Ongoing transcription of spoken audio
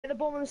the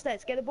bomb on the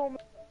stairs. Get the bomb on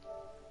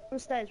the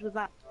stairs with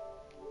that.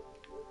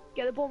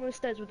 Get the bomb on the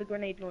stairs with the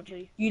grenade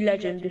launcher. You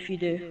legend if you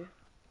do.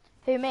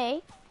 Who,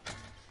 me?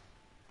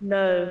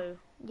 No.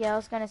 Yeah, I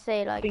was gonna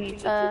say, like,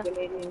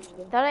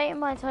 that ain't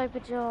my type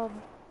of job.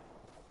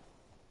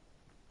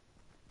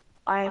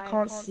 I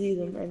can't see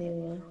them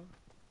anywhere.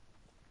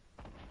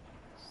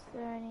 Is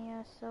there any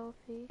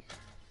selfies?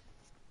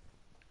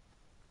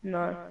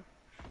 No.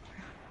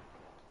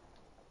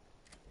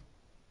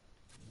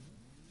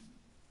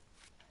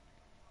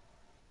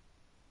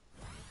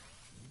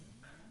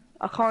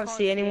 I can't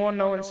see anyone,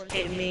 no one's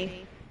hitting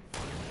me.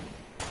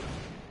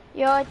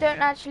 Yo, I don't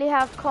actually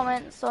have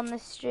comments on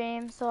this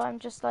stream, so I'm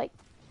just like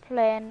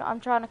playing. I'm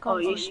trying to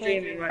concentrate. Oh, you're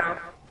streaming right now?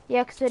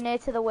 Yeah, because we're near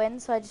to the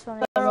win, so I just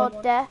want to. Or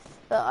death,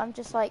 but I'm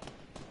just like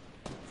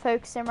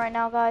focusing right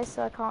now, guys,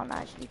 so I can't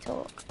actually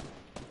talk.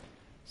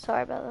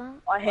 Sorry about that.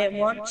 I hit him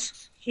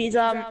once. He's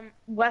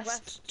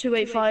west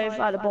 285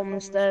 at the bottom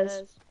of the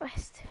stairs.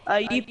 West.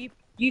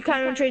 You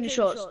can't even train the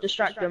shots.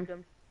 Distract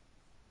them.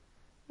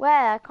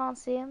 Where? I can't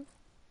see him.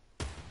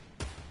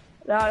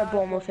 They're at the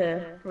bottom of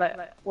here, like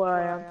where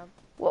I am.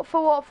 What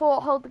for? What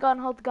for? Hold the gun.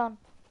 Hold the gun.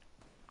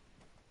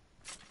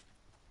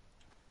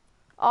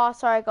 Oh,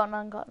 sorry, I got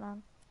none. Got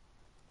none.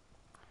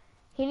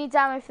 He needs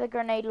ammo for the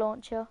grenade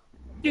launcher.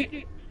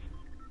 Dude,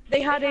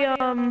 they had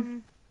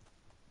a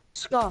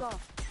scar.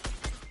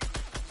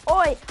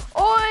 Oi!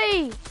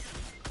 Oi!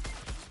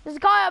 There's a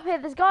guy up here.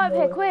 There's a guy up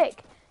here.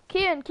 Quick,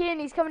 Kian,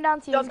 he's coming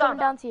down to you. He's coming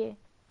down to you.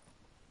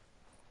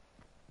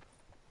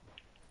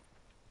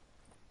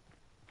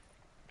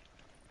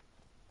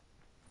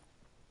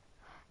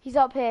 He's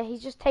up here.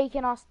 He's just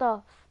taking our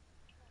stuff.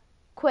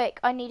 Quick,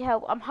 I need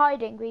help. I'm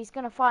hiding, but he's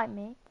gonna find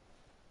me.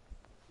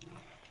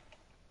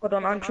 Hold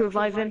on, I'm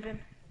reviving.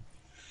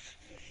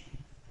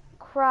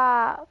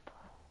 Crap.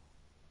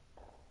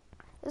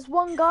 There's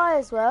one guy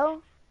as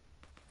well.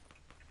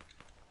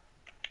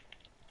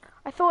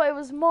 I thought it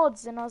was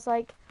mods, and I was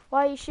like,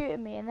 why are you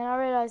shooting me? And then I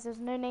realised there's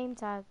no name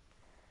tag.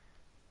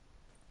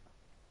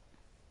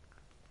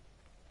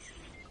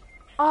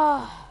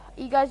 Ah,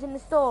 you guys in the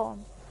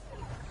storm?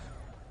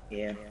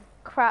 Yeah.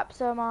 Crap,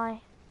 so am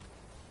I.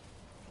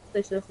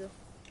 Listen.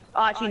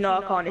 Oh, actually, no,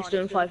 I can't. It's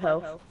doing 5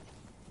 health.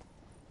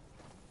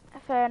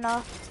 Fair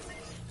enough.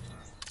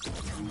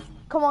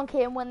 Come on,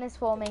 Kian, win this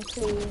for me,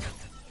 please.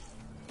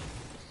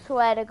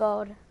 Swear to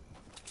God.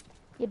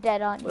 You're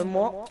dead, aren't you? Win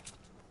what?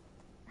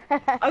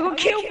 I got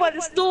killed by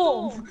the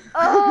storm!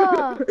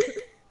 Oh!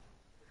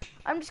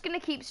 I'm just gonna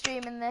keep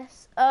streaming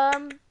this. Yeah,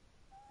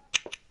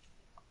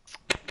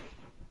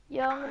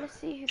 I'm gonna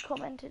see who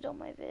commented on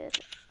my vid.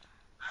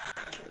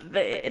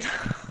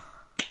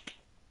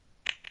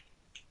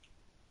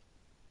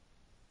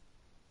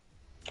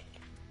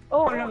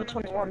 Oh, another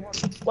 21.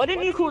 Why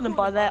didn't you call them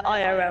by their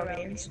IRL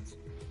names?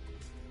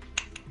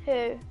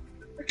 Who?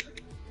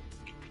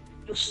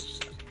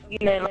 Just, you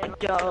know, like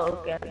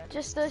Joe again.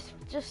 Just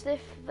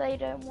if they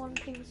don't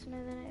want people to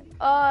know their name.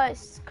 Oh,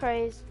 it's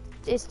crazy.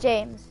 It's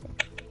James.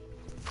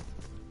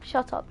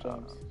 Shut up,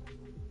 James.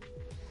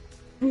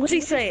 What's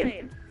he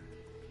saying?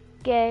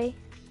 Gay.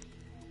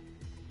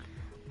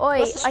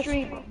 Oi,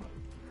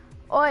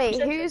 Oi,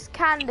 Who's who's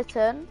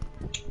Canditon?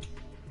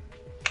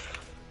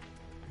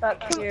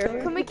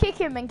 Can we kick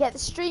him and get the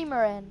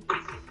streamer in?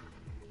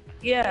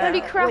 Yeah.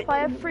 Holy crap, wait, I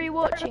have free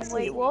watching.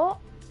 Wait, what?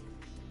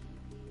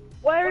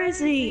 Where is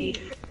he?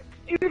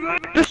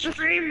 The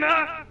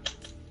streamer!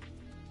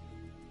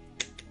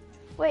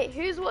 Wait,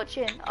 who's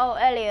watching? Oh,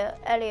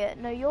 Elliot.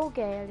 No, you're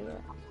gay,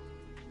 Elliot.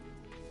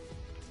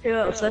 Who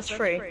else? That's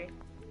 3.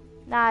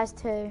 Nah, it's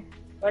 2.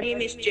 My name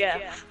is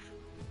Jeff.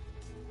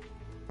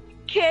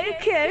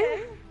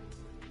 Okay.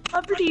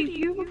 I believe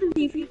you.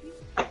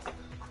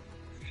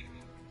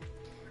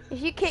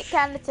 If you kick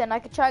Canditon, I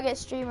could try to get a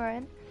streamer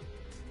in.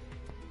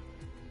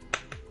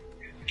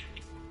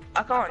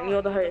 I can't,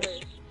 you're the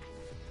host.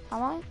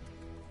 Am I?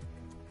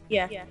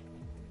 Yeah.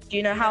 Do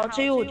you know how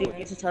to, or do you want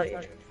me to tell you?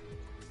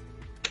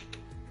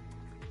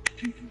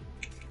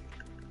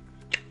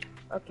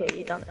 Okay,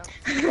 you done it.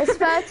 There's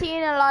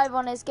 13 alive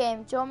on his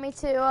game. Do you want me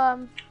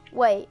to,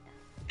 wait?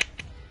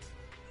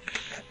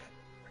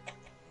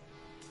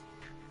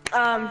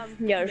 Yeah,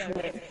 just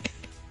wait.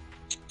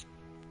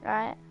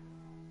 Right.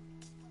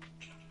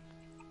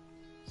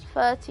 There's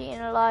 13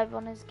 alive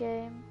on his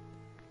game.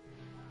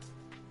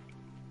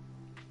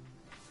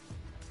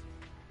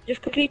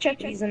 Just quickly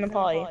check if he's in the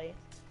party.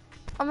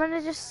 I'm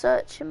gonna just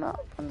search him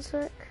up 1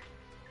 sec.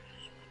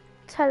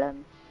 Tell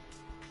him.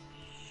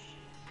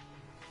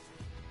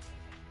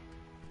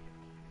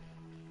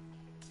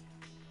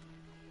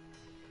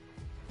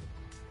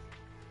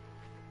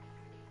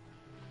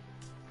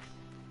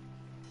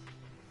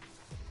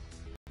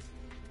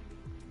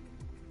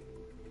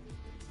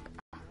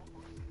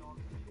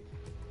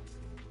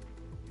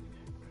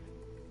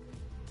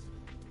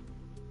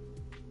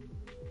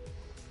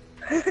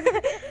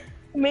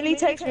 Millie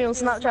texted me on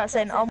Snapchat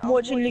saying, I'm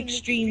watching Luke's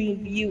stream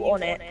with you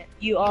on it.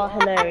 You are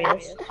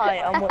hilarious. Hi,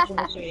 I'm watching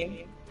the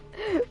stream.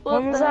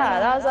 When was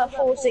that? That was at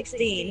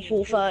 4:16,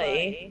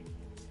 4:30.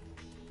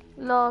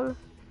 Lol.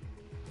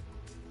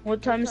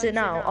 What time is it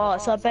now? Oh,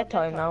 it's our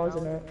bedtime now,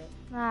 isn't it?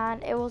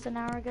 Man, it was an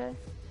hour ago.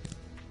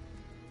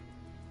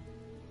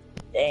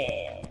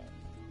 Damn.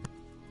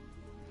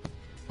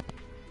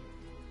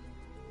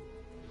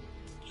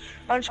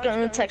 I'm just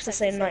gonna text the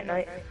same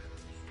night.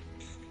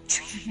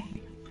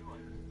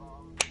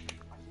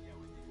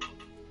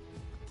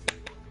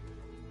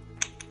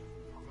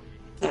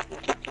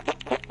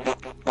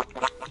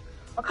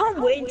 I can't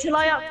wait till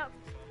I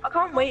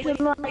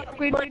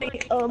upgrade my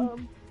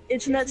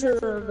internet to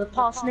the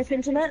parsnip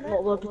internet,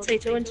 not the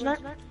potato internet.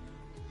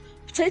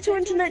 Potato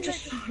internet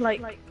just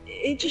like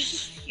it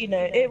just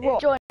it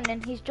rocks.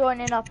 He's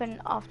joining up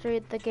and after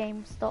the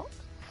game stops.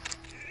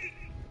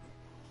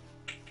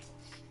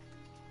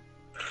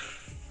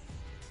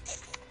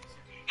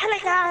 Hello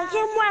guys,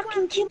 and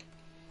welcome to.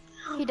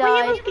 He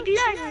died. We will be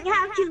learning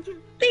how to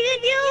be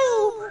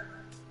you.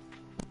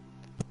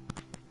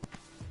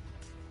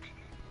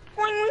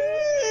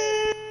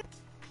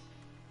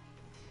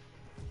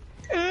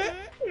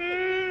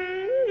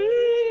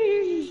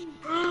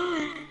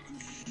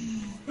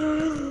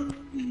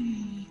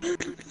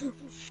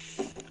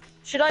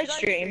 Should I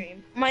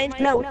stream? My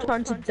internet will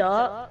turn to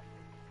dirt,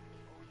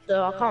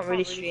 so I can't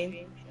really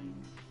stream.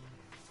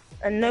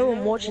 And no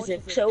one watches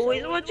it, so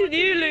always watching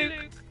you, Luke.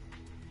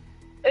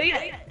 Oh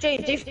yeah,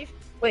 James,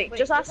 wait,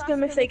 just ask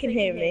them if they can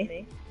hear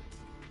me.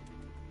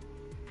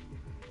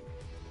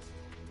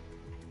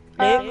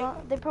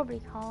 They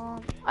probably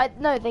can't.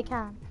 No, they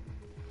can.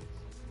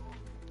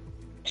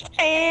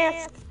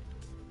 Ask.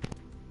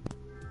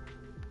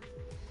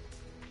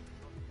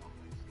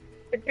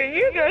 Can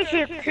you guys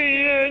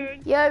hear?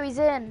 Yo, he's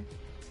in.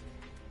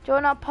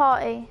 Join our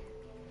party.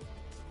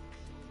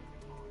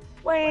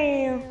 Wow.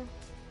 I'm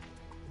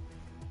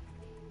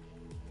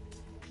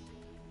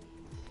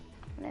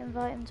gonna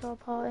invite him to our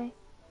party.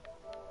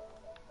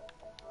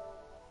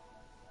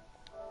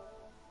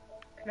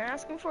 Can I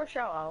ask him for a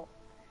shout out?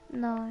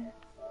 No.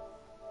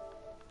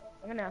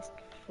 I'm gonna ask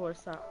for a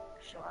shout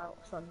out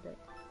Sunday.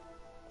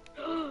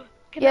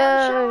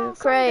 Yo,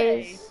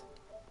 Grace.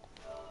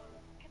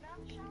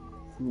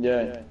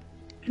 Yeah.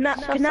 Can I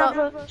have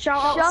a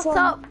shout out? Shut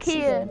up,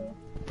 Kian.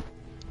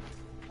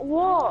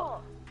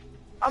 What?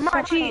 I'm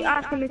actually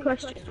asking a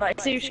question, like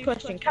a serious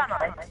question. Can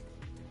I?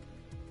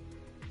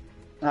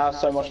 I have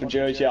so much for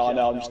Joey. Yeah, I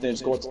know. I'm just doing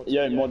squads.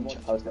 Yo, mod.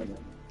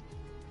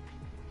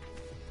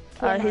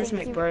 His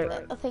mic broke.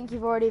 I think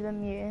you've already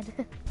been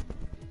muted.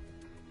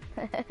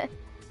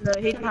 No,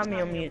 he didn't have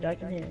me on mute. I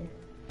can hear you.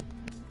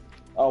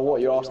 Oh,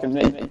 what? You're asking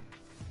me?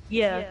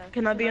 Yeah.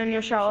 Can I be on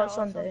your shout out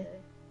Sunday?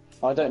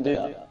 I don't do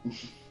that.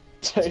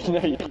 No,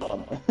 you can't.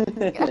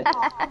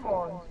 Come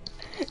on.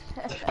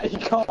 You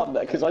can't,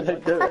 because I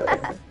don't do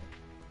it.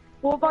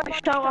 What about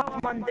shout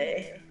out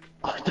Monday?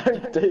 I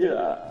don't do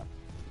that.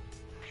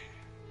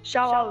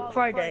 Shout out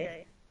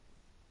Friday.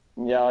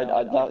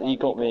 Yeah, you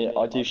got me.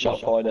 I do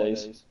shout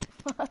Fridays.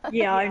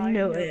 Yeah, I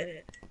know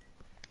it.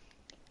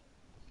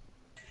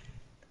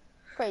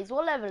 Grace,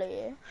 what level are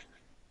you?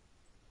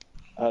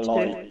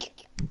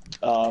 Like,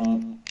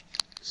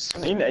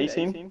 17,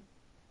 18.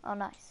 Oh,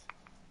 nice.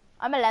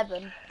 I'm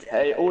 11.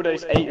 Hey, all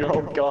those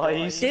 8-year-old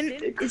guys.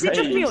 Is it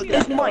just me or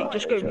does Mike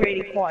just go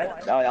really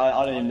quiet?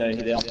 I don't even know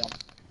who they are.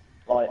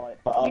 Like,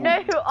 you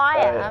know who I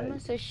am,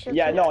 so shut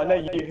yeah, up. no, I know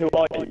you you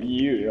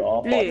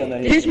are. But I don't know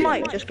Luke, who does you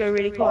Mike are. just go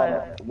really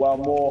quiet? Well,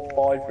 more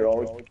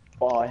 5-year-olds.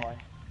 Bye.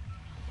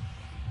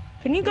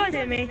 Can you guys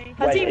hear me?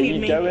 Has Wait, he are muted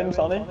you me? going,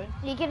 Sonny?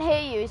 He can hear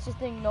you, he's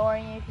just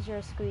ignoring you because you're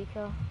a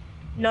squeaker.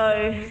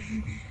 No.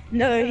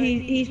 No,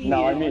 he's muted.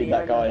 No, I muted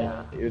that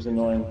guy. He was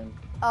annoying.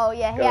 Oh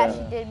yeah, he Go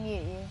actually on. did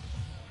mute you.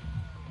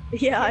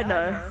 Yeah, I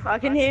know. I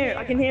can hear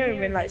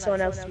him in like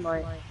someone else's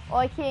mic.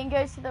 Or Kian,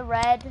 go to the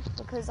red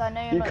because I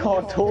know you're You not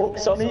can't talk,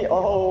 Sonny.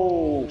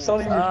 Oh,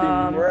 Sonny, you've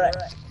been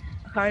wrecked.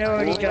 I kinda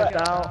already jumped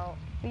out.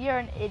 But you're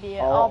an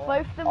idiot. Oh,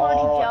 both of them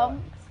already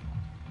jumped.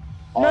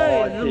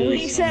 No,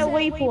 we set a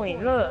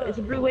waypoint. Look, it's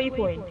a blue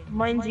waypoint.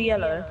 Mine's a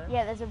yellow.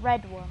 Yeah, there's a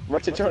red one. We're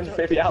to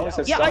 250 hours.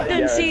 Yeah, I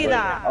didn't see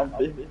that.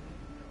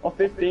 I'm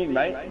 15,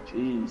 mate.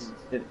 Jeez,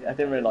 I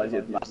didn't realise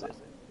you'd massive.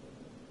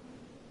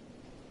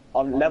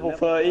 I'm level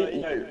 30.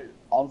 No,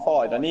 I'm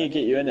 5. I need to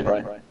get you in it,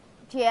 bro.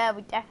 Yeah,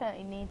 we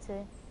definitely need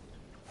to.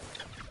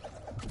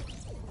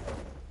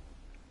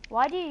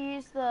 Why do you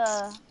use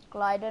the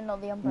glider, not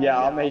the umbrella?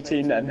 Yeah, I'm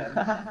 18 then.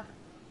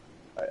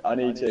 I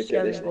need to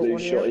get this blue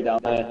shorty down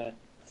there.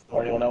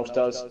 Or anyone else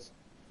does.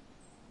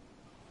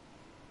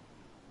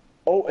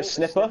 Oh, a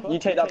snipper. You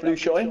take that blue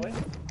shorty.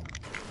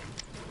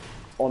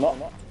 Or not.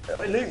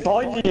 Luke,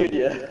 behind you,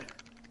 idiot.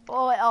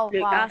 Oh,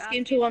 Luke, wow. ask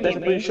him to unmute There's a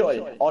blue me.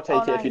 shorty. I'll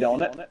take it if you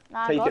don't want it.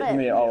 Nah, Take it from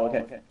me. Oh,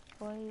 okay.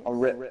 I'll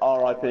rip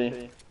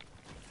RIP.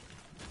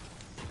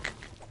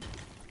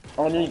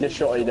 I need this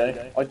shotty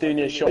though. I do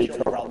need a shotty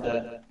for around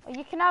there. Well,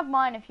 you can have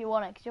mine if you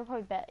want it, because you'll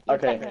probably bet. You'll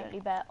Okay.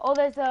 definitely bet. Oh,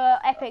 there's a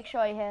epic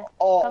shotty here.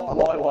 Oh,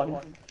 my one.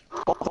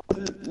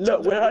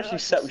 Look, we're actually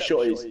set with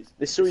shotties.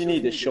 This is all you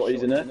need is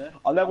shotties in it.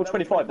 I'm level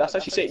 25. That's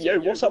actually sick. Yo,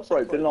 what's up,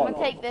 bro? Been I'm long.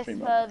 gonna take this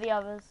for the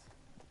others.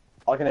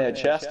 I can hear a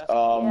chest.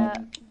 Yeah.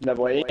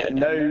 Never wait.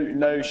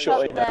 No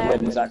shorty. there.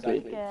 Win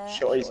exactly. Yeah.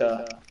 Shorty's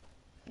the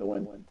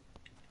win.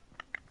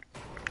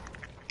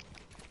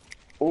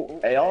 Oh,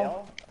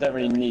 AR. Don't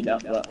really need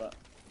that, but.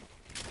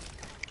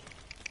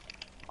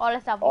 Oh,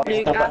 let's have Oh, one.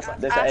 Luke,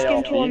 there's ask AR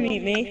him to for you.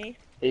 unmute me.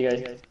 Here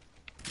you go.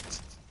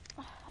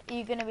 Are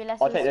you gonna be less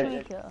I'll of a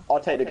take squeaker? I'll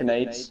take the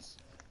grenades.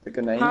 The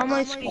grenades. How am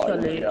I squeaker,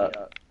 Luke? Yeah.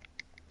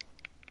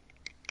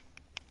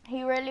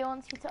 He really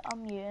wants you to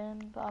unmute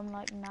him, but I'm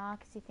like, nah,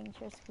 because he thinks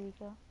you're a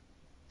squeaker.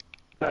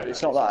 No,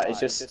 it's not that. It's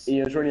just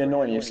he was really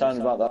annoying. You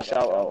sounded about that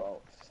shout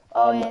out.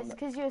 Oh, yeah, it's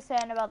because you were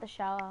saying about the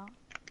shower.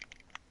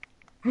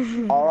 I'll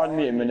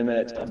unmute him in a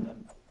minute.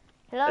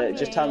 He'll unmute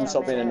Just you tell him in to a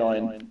stop being minute.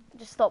 annoying.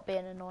 Just stop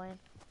being annoying.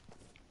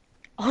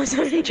 I was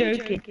only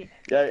joking.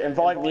 Yeah,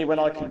 invite me when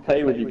I can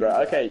play with you, bro.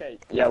 Okay.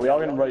 Yeah, we are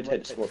gonna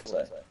rotate the squad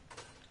today.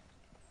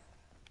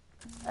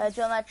 Do you want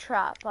that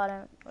trap? I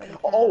don't really care.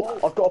 Oh,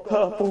 I've got a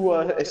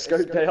purple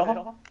scope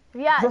AR.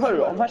 Yeah.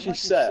 Bro, I'm actually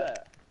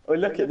set. Oh,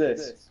 look at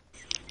this.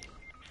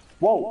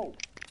 Whoa.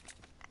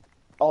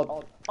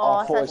 Oh,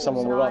 I thought it was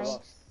someone with us.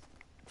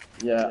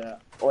 Yeah.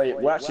 Wait,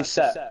 we're actually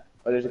set.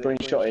 Oh, there's a green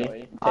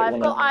shotty.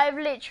 I've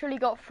literally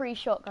got 3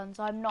 shotguns.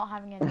 I'm not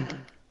having any.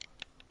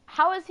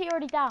 How is he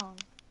already down?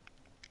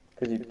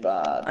 Because he's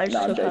bad. I just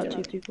Nah, took I'm out 2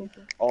 joking. people.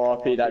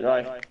 RIP that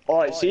guy.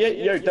 Alright, see it?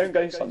 Yo, don't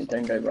go, Sonny.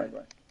 Don't go, bro.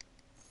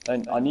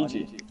 I need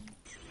you.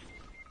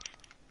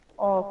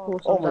 Oh, of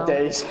course. Oh I'm my down.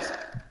 days.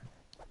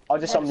 I'll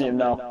just unmute him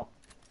now.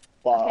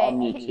 Well, Okay,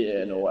 unmute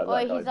Keaton or whatever.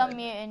 Oh, he's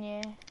unmuting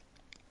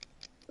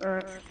you.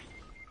 Alright.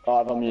 Oh,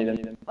 I've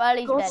unmuted him. Well,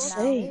 he's God's dead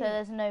now, sake. so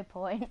there's no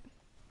point.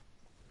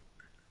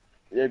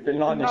 Yeah, been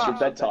lying this your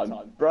bedtime.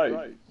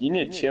 Bro, you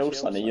need to chill,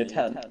 Sonny. You're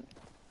 10.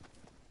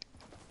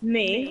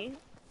 Me?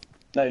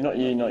 No, not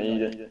you, not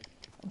you.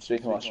 I'm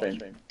speaking on my stream.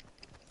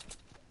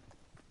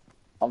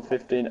 I'm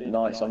 15.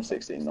 Nice. I'm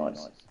 16.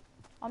 Nice.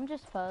 I'm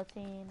just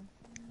 13.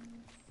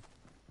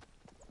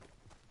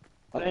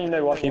 I don't even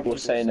know why people are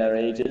saying their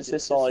ages.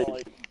 It's like,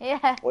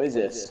 Yeah. what is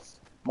this?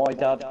 My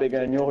dad's bigger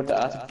than your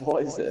dad?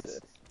 What is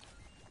this?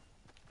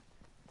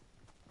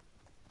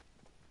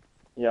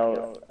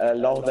 Yo,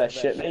 lol, their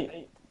shit,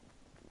 mate.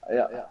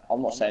 Yeah,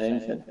 I'm not saying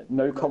anything.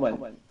 No comment.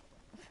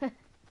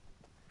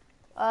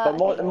 But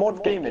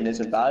mod gaming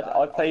isn't bad.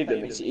 I played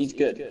him. He's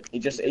good.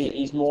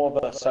 He's more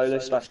of a solo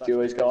slash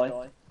duos guy.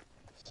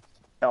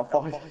 Yeah, I'm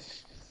 5.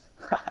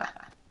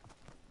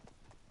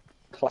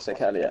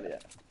 Classic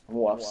Elliot.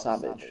 What a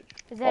savage.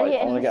 Is Right,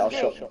 Elliot I'm gonna in get our the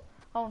shot. stream?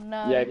 Oh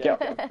no. Yeah,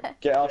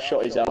 get our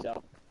shotties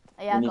out.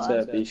 Yeah, We need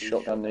to be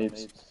shotgun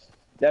noobs.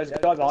 There's a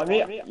guy behind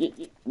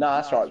me. Nah,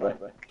 that's right, bro.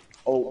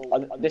 Oh,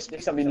 this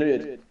something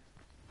looted.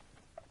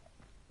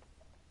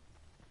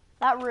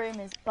 That room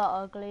is but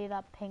ugly,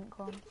 that pink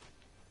one.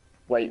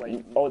 Wait,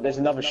 oh, there's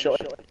another shot.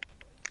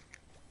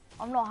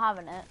 I'm not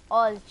having it.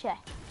 Oh, there's a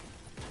chest.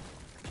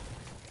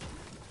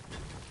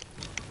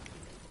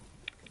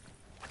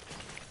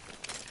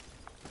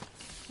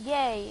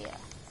 Yay.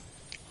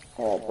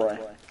 Oh, bro.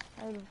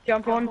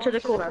 Jump onto the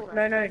corner.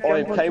 No, no.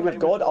 Oh, Jump play onto with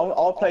God.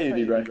 I'll play with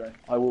you, bro.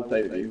 I will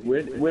play with you.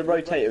 We're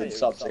rotating with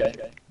subs, okay?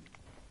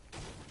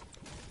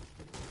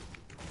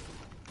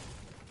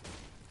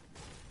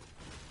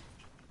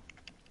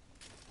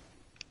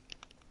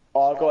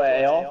 Oh, I've got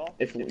an AR.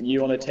 If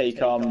you want to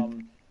take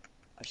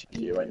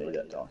actually, you won't need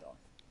that, darn.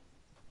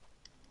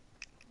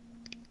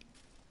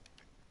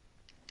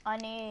 I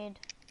need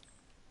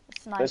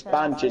a sniper. There's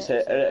bandages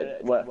here.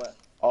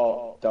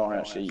 Oh, don't worry,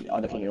 actually, I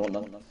don't think you want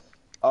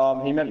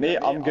none. He meant me.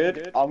 I'm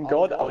good. I'm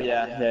God. Oh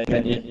yeah, he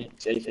meant you.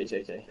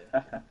 JK.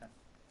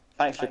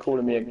 Thanks for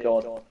calling me a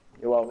god.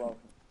 You're welcome.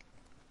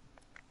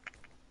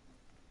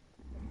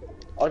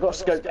 I got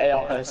scoped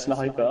AR and a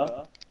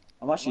sniper.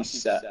 I'm actually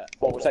set.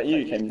 What was that?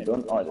 You came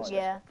done? Alright, let's go.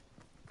 Yeah.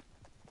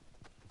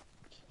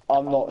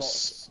 I'm not a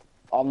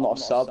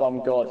sub.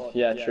 I'm God.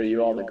 Yeah, true.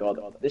 You are the God.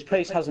 This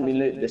place hasn't been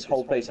looted. This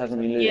whole place hasn't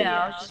been looted.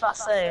 Yeah, I was just about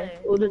to say.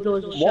 All the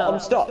doors are shut. What? I'm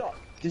stuck.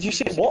 Did you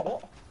see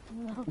what?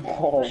 No.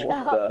 Oh,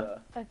 what the?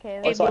 Okay,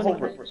 Oh, it's like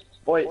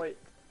wait,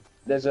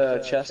 there's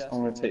a chest. I'm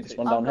gonna take this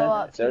one I'll down go here.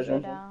 up, Is there you go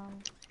one?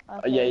 down.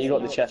 Oh, yeah, you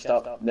got the chest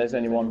up. There's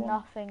only one.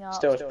 Nothing up.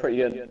 Still, it's pretty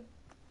good.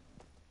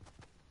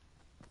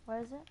 Where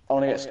is it? I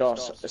wanna get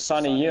scars.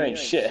 Sonny, you ain't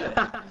shit.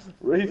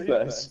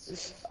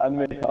 Ruthless. And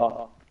me.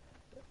 Oh.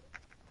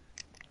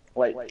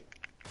 Wait.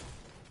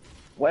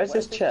 Where's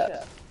this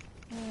chest?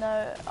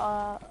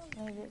 No,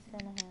 maybe it's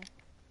in here.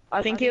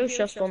 I think it was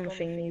just on the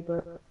thingy,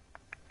 but.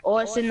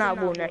 Or it's in that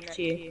wall next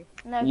to you.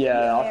 No, can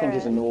Yeah, you I think hear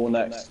it's in the wall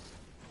next.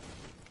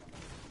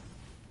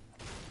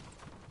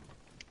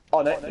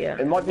 Oh no, Yeah.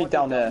 it might be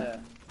down there.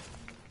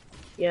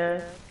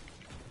 Yeah.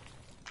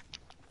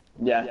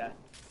 Yeah.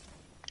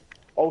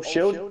 Oh,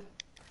 shield.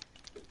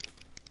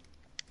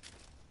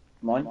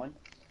 Mine.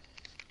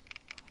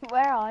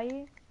 Where are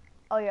you?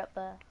 Oh, you're up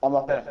there. I'm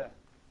up there.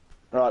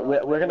 Right,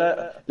 we're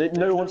gonna.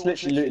 No one's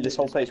literally looted this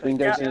whole place. We can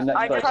go to the next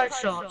I place. tried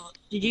shots.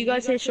 Did you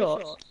guys hear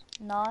shots?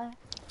 No.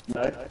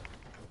 No.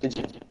 Did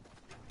you?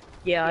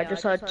 Yeah, I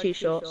just heard 2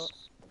 shots.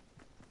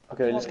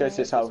 Okay, let's go to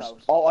this house.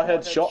 Oh, I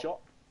heard shot.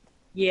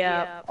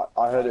 Yeah.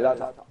 I heard it that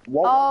time.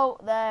 What? Oh,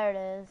 there it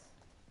is.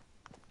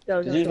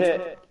 Did you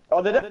hear?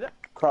 Oh, they did.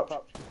 Crouch.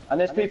 And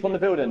there's people in the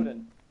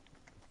building.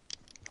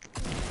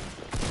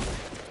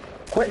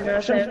 Quick, No,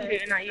 shoot. they're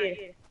shooting at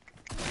you.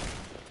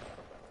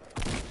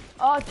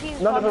 Oh,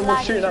 Jesus. None of them were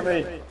lagging. shooting at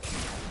me.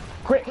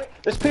 Quick,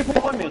 there's people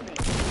behind me.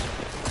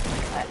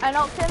 I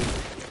knocked him.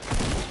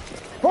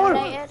 Oh,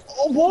 Eliminated.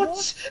 oh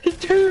what? He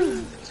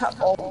too.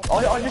 Oh,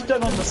 I just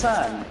don't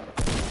understand.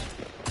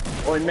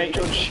 Or make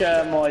sure to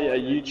share my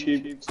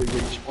YouTube to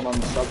reach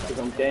 100 subs because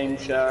I'm game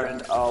sharing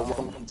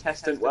one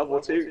contestant level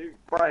 2.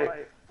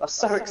 Right, that's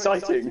so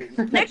exciting.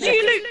 Next to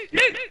you,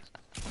 Luke!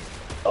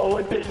 Oh,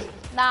 I did.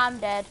 Nah, I'm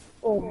dead.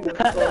 Oh my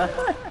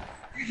god.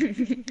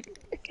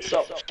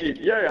 Sup, Chief?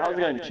 Yo, how's it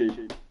going, Chief?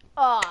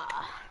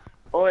 Ah.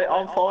 Alright,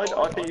 I'm fine.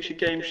 I think you should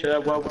game share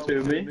level 2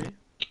 with me.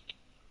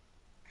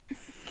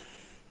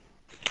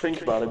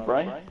 Think about it,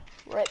 Bray.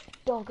 Rip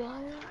doggo.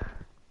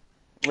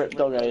 Rip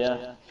doggo,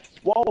 yeah.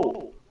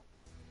 Whoa!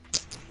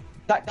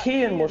 That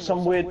Kian was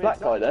some weird black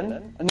guy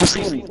then, and he's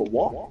sorry for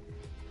what?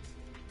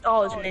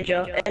 Oh, it's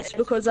Ninja. It's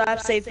because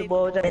I've saved the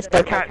world and it's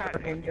the character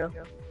Ninja.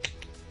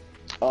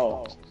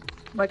 Oh.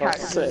 My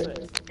character. Sick.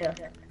 Yeah.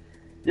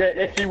 Yeah,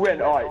 if you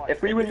win, alright,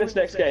 if we win this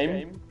next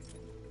game,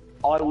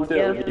 I will do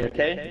it with you,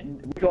 okay?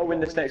 We gotta win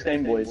this next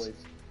game, boys.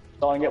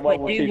 So I can get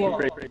World War II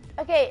for free.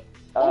 Okay.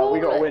 We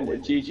gotta win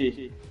it,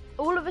 GG.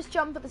 All of us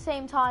jump at the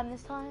same time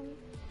this time.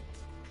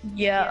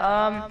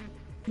 Yeah,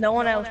 no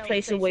one else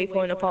places a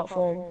waypoint apart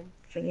from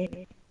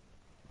thingy.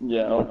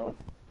 Yeah, oh.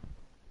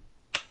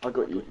 I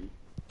got you.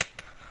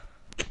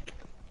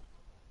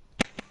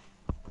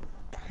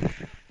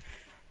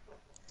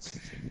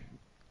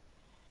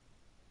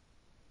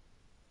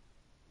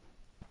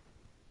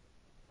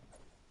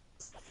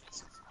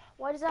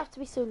 Why does it have to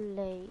be so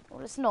late?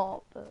 Well, it's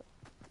not, but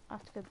I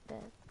have to go to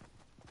bed.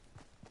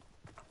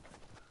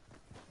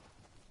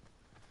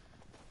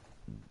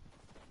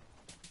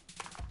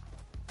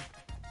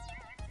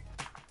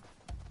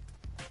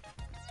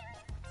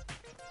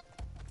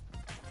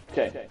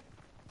 Okay.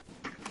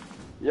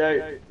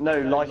 Yo, no,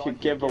 like a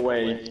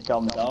giveaway,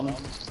 dum dum.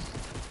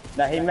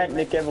 No, he meant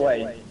the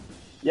giveaway.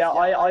 Yeah,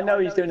 I know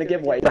he's doing a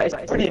giveaway, but it's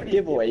not really a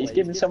giveaway. He's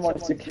giving someone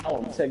his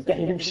account to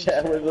game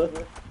share with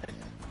us.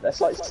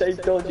 That's like so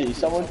dodgy.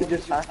 Someone could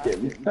just hack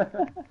him.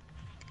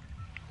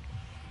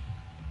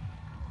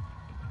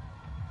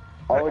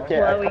 I would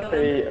get a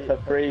copy for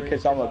free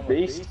because I'm a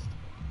beast.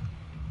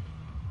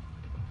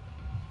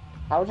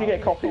 How do you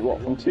get a copy?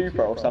 What, from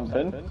 2Pro or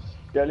something?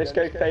 Yo, let's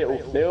go Fatal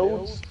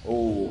Fields.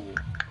 Ooh.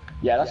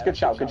 Yeah, that's a good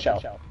shout, good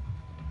shout.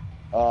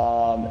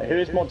 Who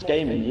is Mods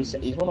Gaming? He's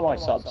one of my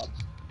subs.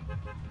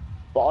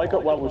 But I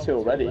got World War II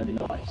already,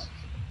 nice.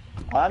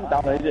 I haven't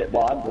downloaded it,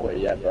 well I haven't bought it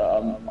yet, but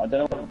I don't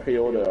know if I can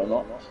pre-order or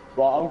not.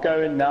 But I'm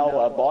going now,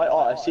 buy, oh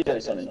I see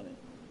there's something.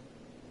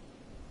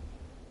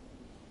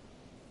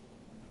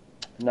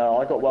 No,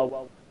 I got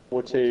World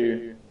War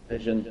II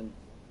Vision.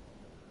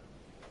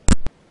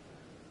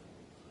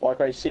 Why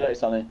can I see that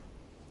something?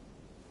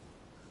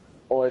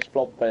 Or it's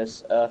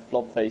Flobface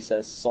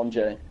says,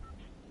 Sanjay.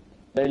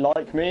 They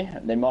like me?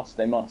 They must.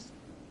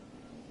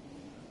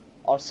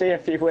 I'll see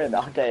if you win.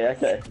 Okay.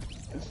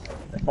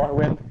 If I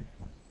win,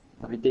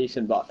 that'll be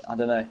decent, but I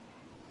don't know.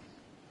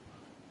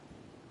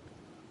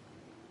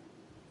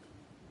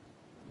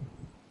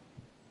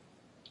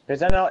 Because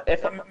then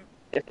if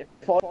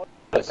I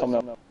put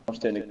someone else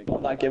doing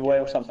that giveaway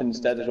or something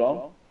instead as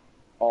well,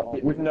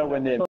 with nowhere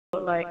near.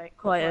 Like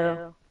quite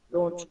a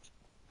launch.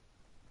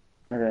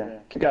 Okay,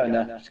 keep going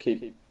there. Just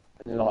keep.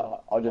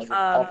 Like,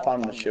 I'll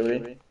find the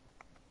shielding.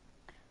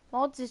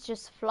 Mods is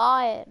just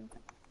flying.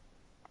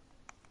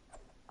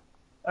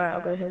 Alright,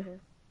 I'll go here.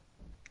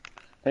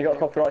 They got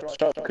copyright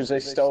struck because they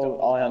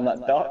stole Eye on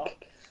that duck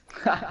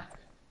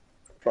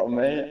from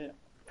me.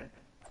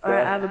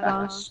 Alright, I have a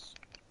boss.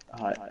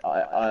 I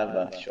have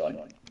a shot.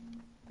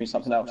 Mean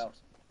something else.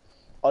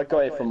 I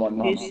got it from my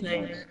mum. Who's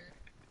saying?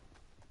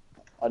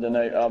 I don't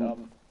know.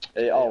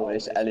 Oh,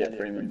 it's Elliot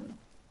Freeman.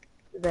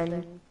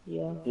 Then,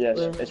 yeah. Yes,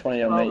 it's one of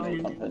your mates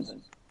or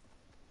something.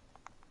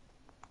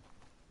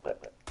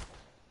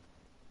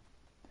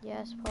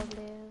 Yes,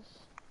 probably is.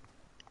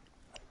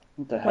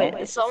 What the hell? Wait,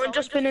 has someone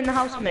just been in the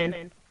house,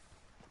 man?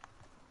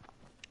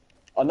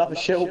 Another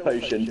shield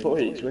potion,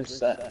 boys. Where's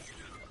that?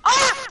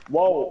 Ah!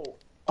 Whoa!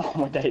 Oh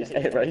my days,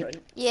 it right?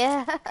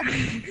 Yeah.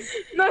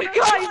 No,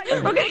 guys,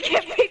 I'm gonna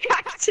get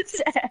pickaxed to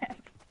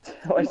death.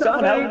 Wait,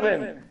 someone help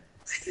him!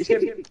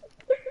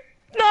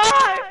 No!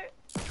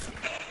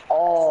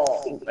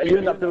 Oh, are you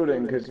in that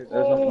building? Because there's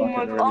nothing Oh I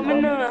my can god, I'm really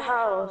in help. the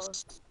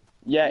house.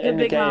 Yeah, in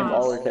the big game.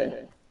 house. Oh,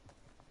 okay.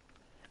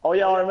 Oh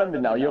yeah, I remember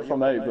now. You're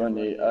from Oak, aren't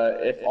you?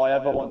 If I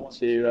ever want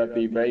to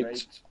be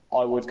raped,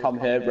 I would come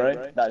here,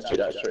 bro. That's true.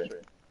 That's true.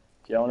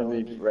 If you want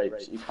to be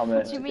raped, you come here.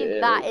 What do you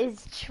mean that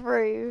is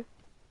true?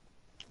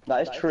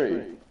 That is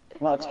true. The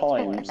amount of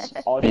times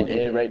I've been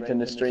ear raped in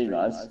the stream,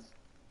 as.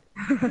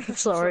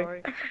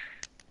 Sorry.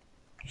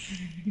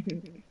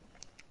 Did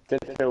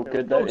it feel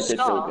good though? Oh, It did feel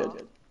Scar.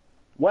 good.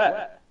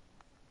 Where?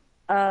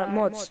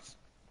 Mods.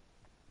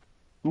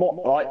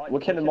 Right, we're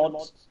killing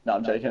mods. No,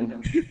 I'm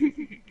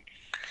joking.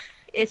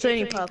 It's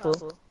only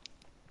purple.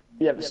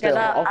 Yeah, but still,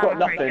 that I've got armory,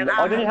 nothing. get that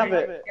I didn't have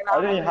armory. it. I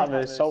didn't even have an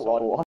assault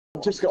rifle.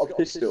 I've just got a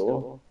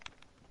pistol.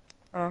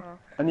 Oh.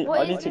 I need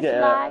What to is get this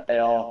an lag?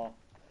 AR.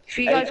 If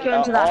you guys go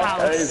into that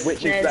house, Which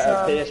is there's,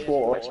 better, PS4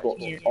 or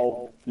Xbox?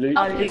 Oh, Luke.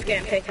 Luke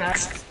getting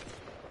pickaxe.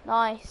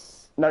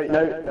 Nice. No,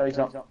 he's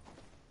not.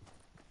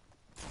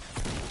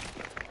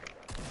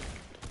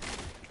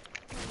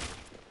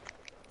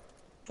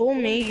 For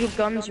me, your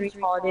gun's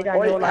retarded and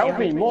Wait, you're like... help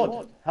me,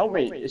 mod. Help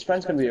me. His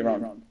friend's gonna be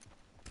around.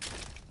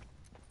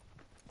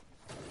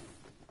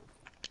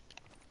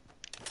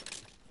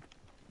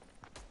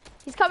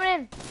 He's coming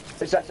in.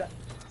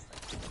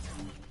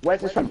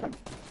 Where's his friend?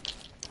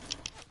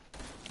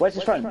 Where's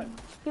his friend?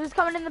 He was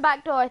coming in the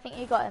back door. I think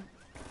you got him.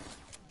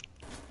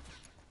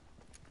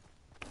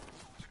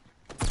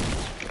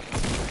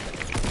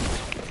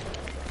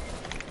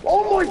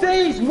 Oh my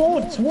days,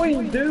 mods! What are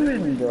you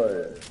doing,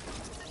 bro?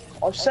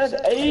 I've said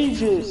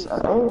ages.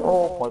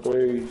 Oh my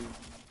days.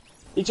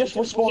 He just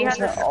respawned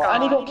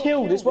and he got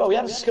killed as well. He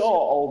had a scar.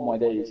 Oh my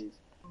days.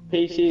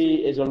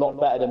 PC is a lot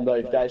better than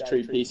both. That is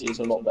true. PC is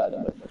a lot better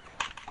than both.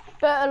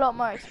 But a lot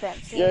more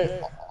expensive.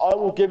 Yeah, I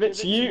will give it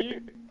to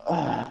you.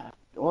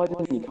 Why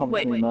didn't you come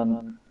to me,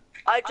 man?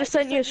 I just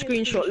sent you a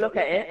screenshot, look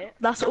at it.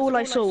 That's all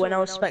I saw when I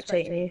was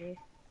spectating you.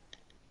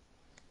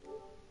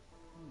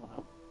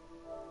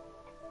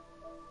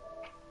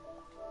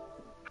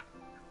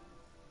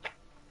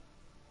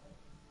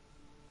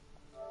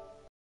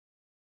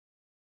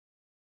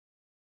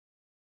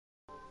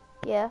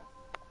 Yeah.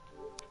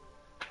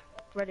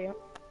 Ready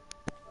up.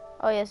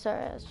 Oh yeah,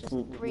 sorry, I was just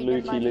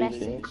reading my Lukey.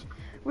 message.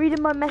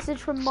 Reading my message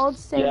from mods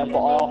saying Yeah, your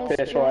but I name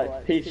asked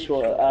is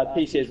PS4,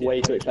 PC is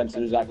way too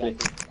expensive, exactly.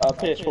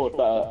 PS4 is better.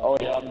 Oh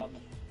yeah.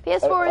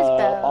 PS4 is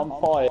better. I'm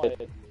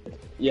fired.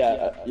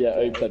 Yeah,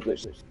 Obe said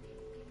which.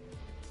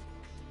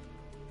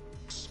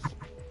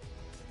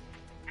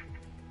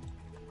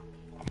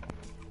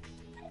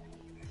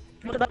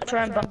 Not about to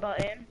try and bump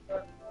in,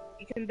 but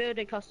you can build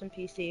a custom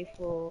PC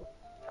for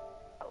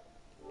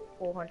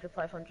 400,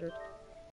 500.